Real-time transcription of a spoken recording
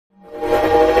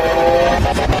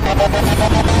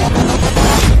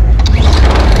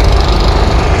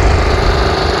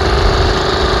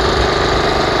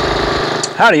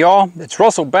Howdy y'all, it's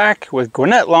Russell back with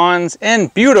Gwinnett Lawns in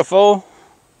beautiful,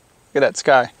 look at that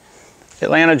sky,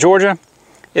 Atlanta, Georgia.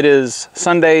 It is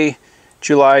Sunday,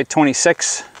 July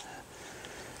 26,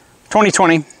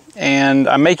 2020, and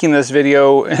I'm making this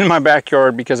video in my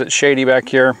backyard because it's shady back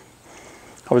here.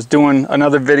 I was doing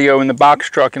another video in the box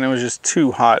truck and it was just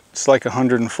too hot. It's like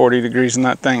 140 degrees in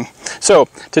that thing. So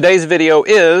today's video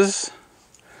is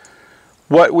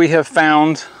what we have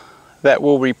found that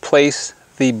will replace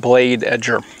the blade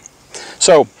edger.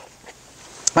 So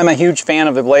I'm a huge fan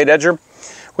of the blade edger.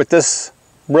 With this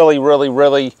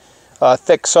really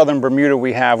thick southern Bermuda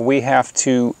we have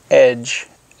to edge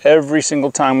every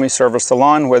single time we service the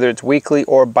lawn, whether it's weekly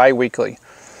or bi-weekly.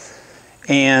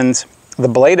 And the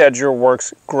blade edger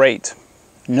works great.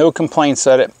 No complaints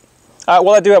at it.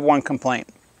 Well, I do have one complaint.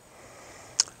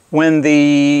 When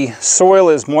the soil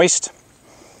is moist,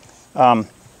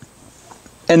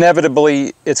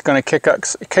 inevitably it's going to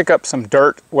kick up some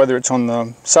dirt, whether it's on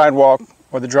the sidewalk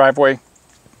or the driveway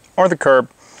or the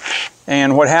curb.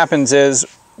 And what happens is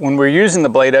when we're using the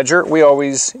blade edger, we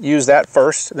always use that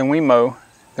first, then we mow,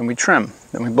 then we trim,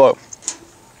 then we blow.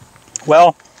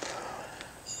 Well,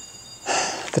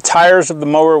 the tires of the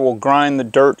mower will grind the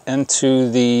dirt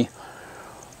into the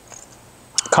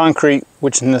concrete,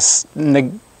 which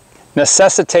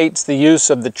necessitates the use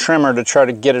of the trimmer to try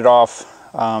to get it off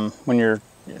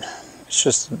it's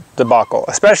just debacle,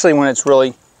 especially when it's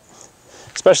really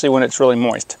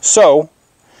moist. So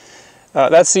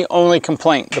that's the only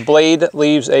complaint. The blade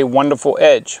leaves a wonderful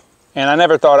edge, and I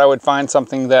never thought I would find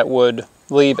something that would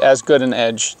leave as good an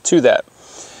edge to that.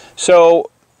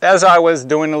 So as I was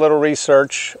doing a little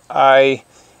research, I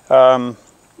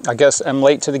guess I'm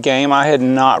late to the game. I had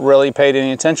not really paid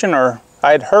any attention, or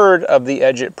I had heard of the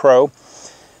Edge It Pro,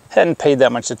 hadn't paid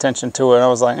that much attention to it. I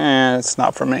was like, it's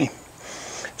not for me.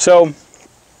 So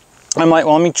I'm like,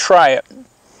 well, let me try it,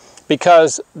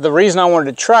 because the reason I wanted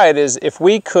to try it is if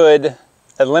we could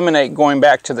eliminate going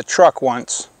back to the truck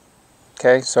once,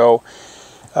 okay, so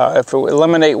if we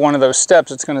eliminate one of those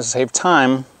steps, it's going to save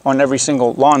time on every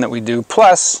single lawn that we do.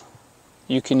 Plus,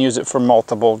 you can use it for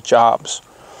multiple jobs.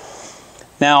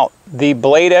 Now, the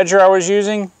blade edger I was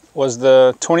using was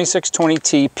the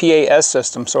 2620T PAS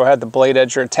system, so I had the blade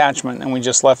edger attachment, and we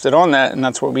just left it on that, and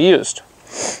that's what we used.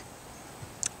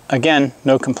 Again,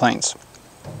 no complaints.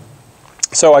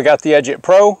 So I got the Edge It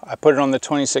Pro. I put it on the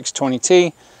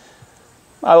 2620T.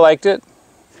 I liked it.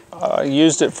 I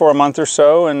used it for a month or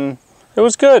so, and it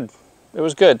was good. It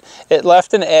was good. It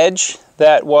left an edge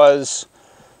that was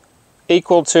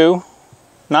equal to,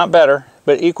 not better,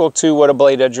 but equal to what a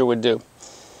blade edger would do.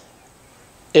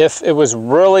 If it was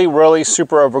really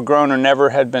super overgrown or never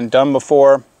had been done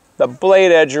before, the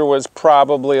blade edger was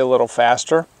probably a little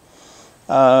faster.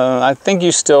 I think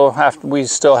we still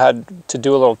had to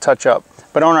do a little touch up.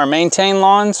 But on our maintained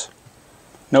lawns,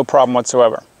 no problem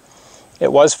whatsoever.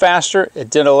 It was faster. It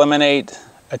did eliminate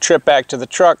a trip back to the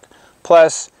truck.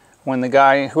 Plus, when the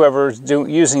guy, whoever's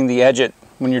using the Edge It,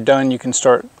 when you're done, you can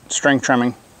start string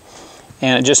trimming.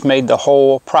 And it just made the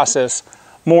whole process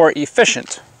more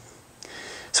efficient.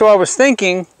 So I was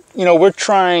thinking, you know, we're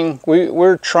trying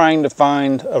to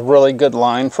find a really good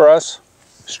line for us,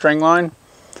 string line.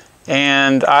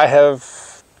 And I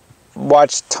have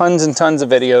watched tons and tons of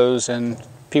videos, and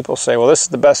people say, well, this is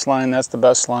the best line, that's the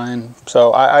best line.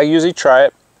 So I usually try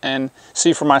it and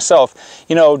see for myself.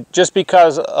 You know, just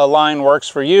because a line works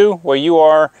for you where you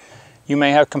are, you may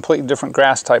have completely different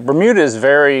grass type. Bermuda is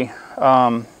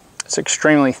it's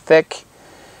extremely thick,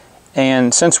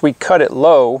 and since we cut it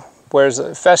low, whereas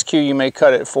fescue you may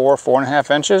cut it 4.5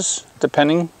 inches,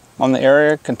 depending on the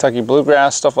area, Kentucky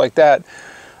bluegrass, stuff like that.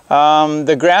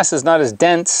 The grass is not as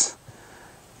dense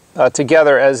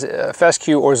together as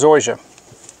fescue or zoysia,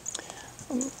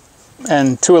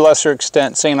 and to a lesser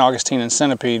extent St. Augustine and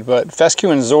centipede, but fescue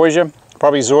and zoysia,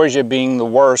 probably zoysia being the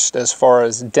worst as far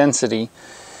as density,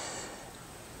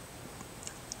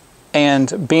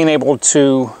 and being able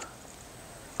to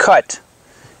cut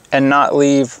and not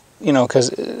leave, you know, because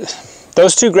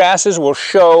those two grasses will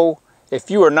show,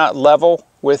 if you are not level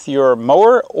with your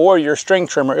mower or your string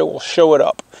trimmer, it will show it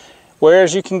up.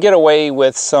 Whereas you can get away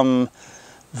with some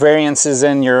variances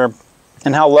in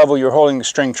how level you're holding the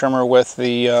string trimmer with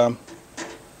the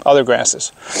other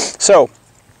grasses. So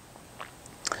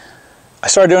I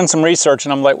started doing some research,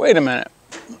 and I'm like, wait a minute,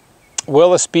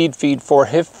 will a speed feed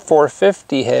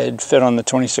 450 head fit on the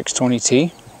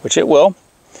 2620T? Which it will.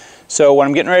 So what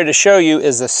I'm getting ready to show you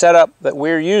is the setup that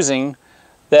we're using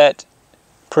that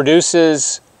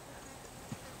produces,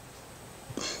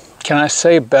 can I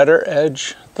say better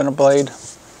edge than a blade?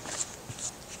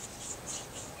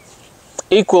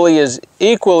 equally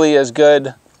as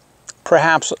good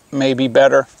perhaps maybe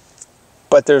better,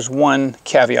 but there's one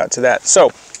caveat to that. So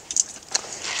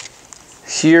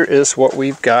here is what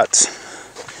we've got.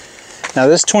 Now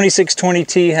this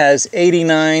 2620T has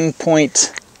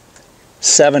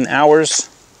 89.7 hours,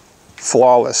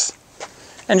 flawless.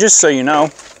 And just so you know,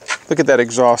 look at that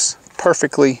exhaust,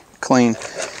 perfectly clean.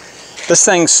 This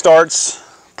thing starts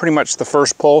pretty much the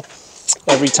first pull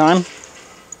every time.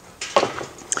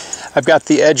 I've got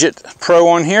the Edge It Pro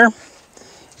on here,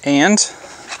 and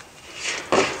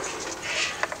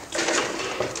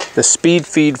the Speed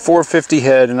Feed 450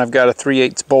 head, and I've got a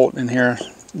 3/8 bolt in here.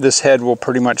 This head will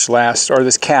pretty much last, or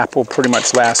this cap will pretty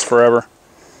much last forever.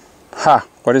 Ha,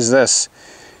 what is this?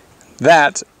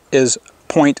 That is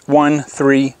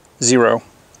 0.130.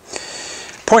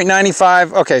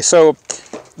 0.95, okay, so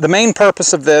the main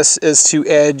purpose of this is to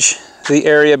edge the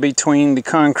area between the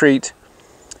concrete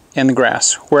and the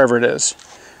grass, wherever it is.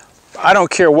 I don't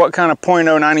care what kind of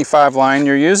 0.095 line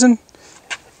you're using,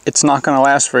 it's not going to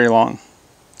last very long.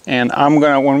 And I'm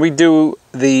going to, when we do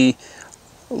the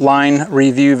line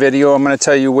review video, I'm going to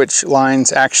tell you which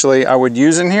lines actually I would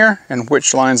use in here and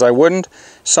which lines I wouldn't.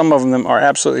 Some of them are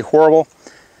absolutely horrible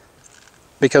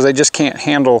because they just can't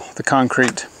handle the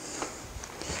concrete.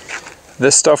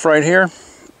 This stuff right here,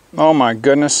 oh my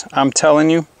goodness, I'm telling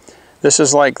you, this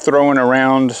is like throwing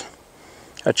around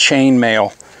a chain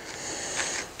mail.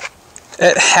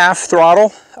 At half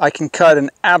throttle, I can cut an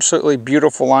absolutely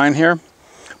beautiful line here.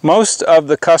 Most of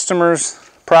the customers'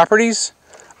 properties,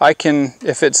 I can,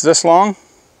 if it's this long,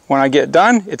 when I get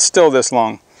done, it's still this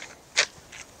long.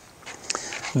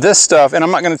 This stuff, and I'm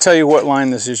not going to tell you what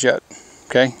line this is yet,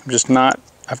 okay? I'm just not.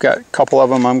 I've got a couple of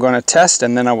them I'm going to test,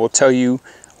 and then I will tell you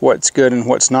what's good and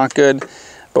what's not good.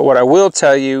 But what I will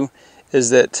tell you is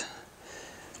that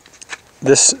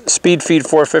this Speed Feed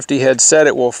 450 head said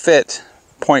it will fit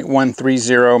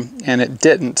 0.130, and it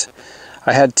didn't.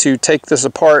 I had to take this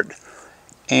apart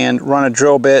and run a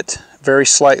drill bit very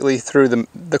slightly through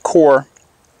the core,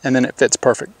 and then it fits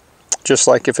perfect, just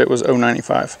like if it was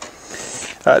 0.95.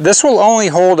 This will only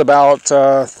hold about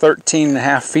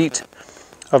 13.5 feet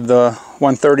of the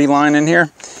 130 line in here.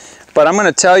 But I'm going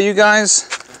to tell you guys,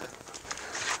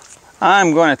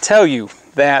 I'm going to tell you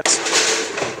that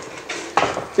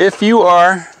if you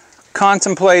are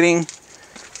contemplating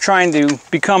trying to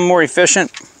become more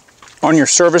efficient on your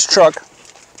service truck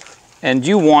and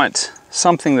you want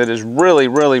something that is really,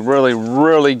 really, really,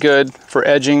 really good for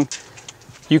edging,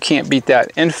 you can't beat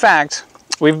that. In fact,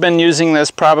 we've been using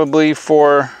this probably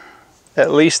for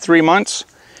at least 3 months,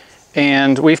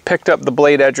 and we've picked up the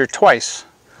blade edger twice.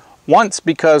 Once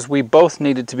because we both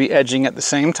needed to be edging at the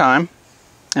same time,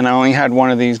 and I only had one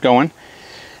of these going.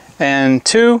 And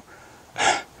two,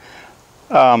 it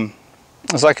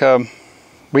was like a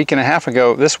week and a half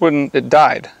ago, it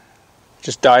died. It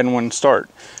just died and wouldn't start.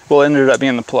 Well, it ended up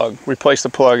being the plug. Replaced the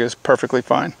plug, is perfectly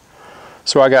fine.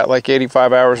 So I got like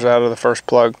 85 hours out of the first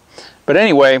plug. But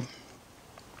anyway,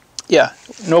 yeah,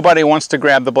 nobody wants to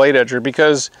grab the blade edger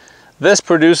because this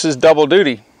produces double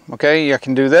duty. Okay, I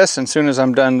can do this, and as soon as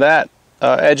I'm done that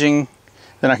edging,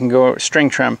 then I can go string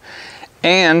trim.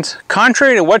 And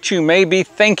contrary to what you may be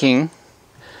thinking,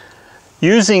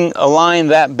 using a line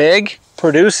that big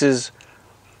produces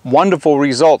wonderful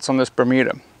results on this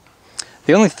Bermuda.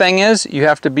 The only thing is, you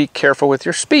have to be careful with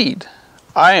your speed.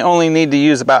 I only need to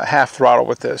use about half throttle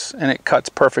with this, and it cuts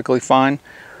perfectly fine.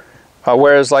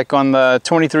 Whereas like on the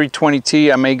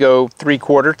 2320T, I may go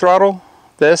 3/4 throttle,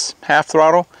 this, half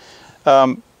throttle.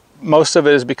 Most of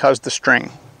it is because of the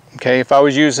string. Okay, if I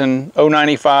was using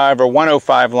 0.95 or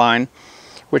 105 line,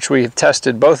 which we have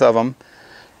tested both of them,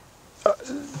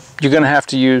 you're going to have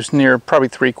to use near probably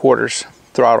 3/4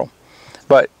 throttle.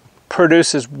 But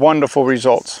produces wonderful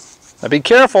results. Now be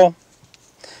careful.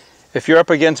 If you're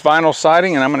up against vinyl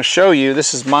siding, and I'm going to show you,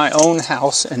 this is my own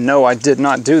house, and no, I did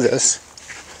not do this.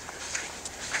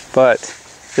 But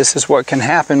this is what can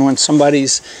happen when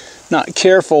somebody's not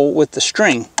careful with the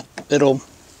string. It'll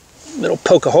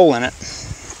poke a hole in it.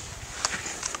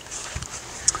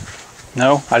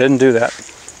 No, I didn't do that.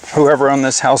 Whoever owned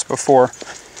this house before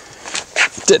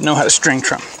didn't know how to string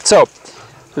trim. So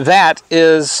that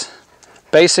is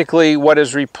basically what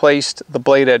has replaced the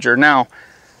blade edger. Now,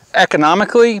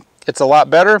 economically, it's a lot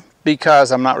better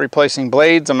because I'm not replacing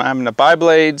blades. I'm not having to buy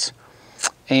blades,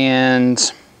 and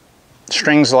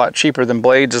string's a lot cheaper than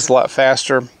blades. It's a lot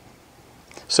faster.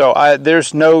 So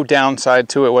there's no downside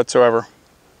to it whatsoever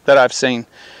that I've seen.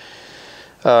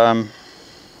 Yeah,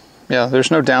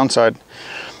 there's no downside.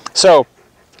 So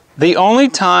the only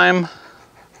time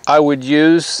I would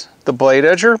use the blade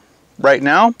edger right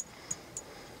now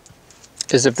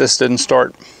is if this didn't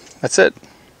start. That's it.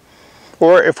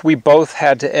 or if we both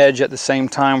had to edge at the same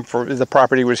time for the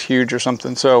property was huge or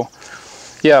something. So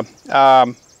yeah,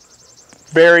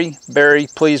 very, very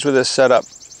pleased with this setup.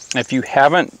 If you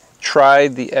haven't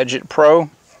tried the Edge It Pro,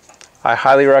 I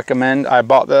highly recommend. I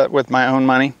bought that with my own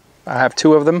money. I have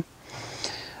 2 of them.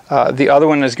 The other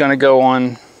one is going to go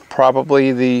on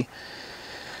probably the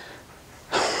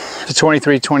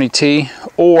 2320T,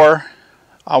 or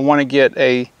I want to get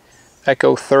a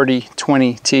Echo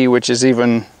 3020T, which is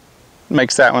even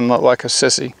makes that one look like a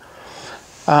sissy.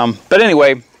 But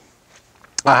anyway,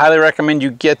 I highly recommend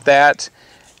you get that.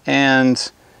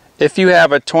 And if you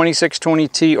have a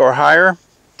 2620T or higher,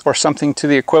 or something to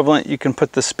the equivalent, you can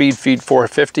put the Speed Feed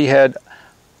 450 head.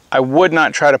 I would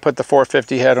not try to put the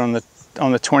 450 head on the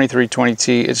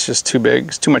 2320T. It's just too big.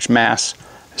 It's too much mass.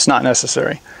 It's not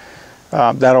necessary.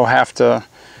 That'll have to.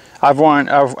 I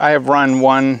have run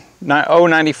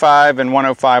 095 and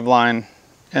 105 line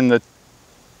in the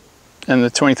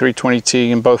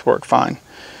 2320T, and both work fine.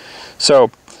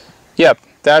 So, yeah,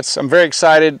 I'm very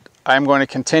excited. I'm going to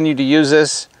continue to use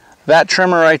this. That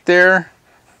trimmer right there,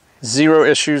 0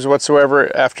 issues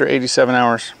whatsoever after 87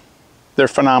 hours. They're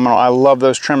phenomenal. I love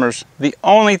those trimmers. The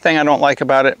only thing I don't like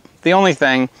about it, the only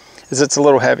thing, is it's a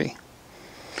little heavy.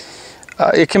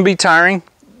 It can be tiring.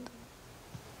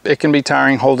 It can be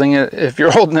tiring holding it if you're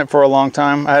holding it for a long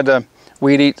time. I had to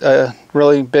weed eat a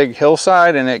really big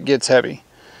hillside and it gets heavy.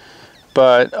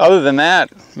 But other than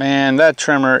that, man, that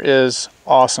trimmer is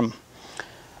awesome.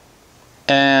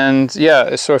 And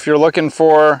yeah, so if you're looking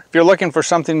for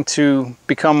something to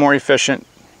become more efficient,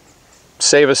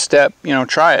 save a step, you know,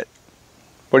 try it.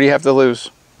 What do you have to lose?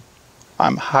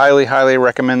 I'm highly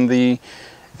recommend the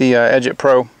Edge It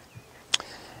Pro.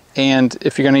 And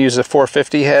if you're going to use a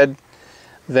 450 head,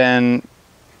 then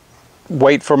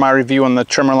wait for my review on the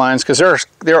trimmer lines, because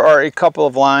there are a couple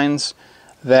of lines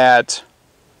that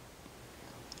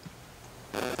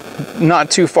not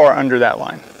too far under that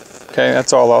line. Okay,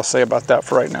 that's all I'll say about that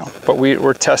for right now. But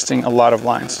we're testing a lot of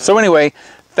lines. So anyway,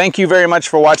 thank you very much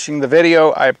for watching the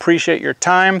video. I appreciate your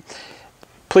time.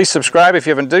 Please subscribe if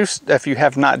you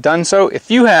have not done so.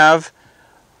 If you have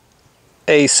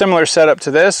a similar setup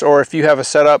to this, or if you have a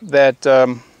setup that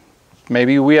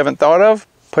maybe we haven't thought of,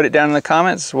 put it down in the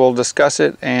comments. We'll discuss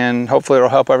it, and hopefully it'll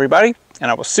help everybody.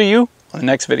 And I will see you on the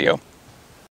next video.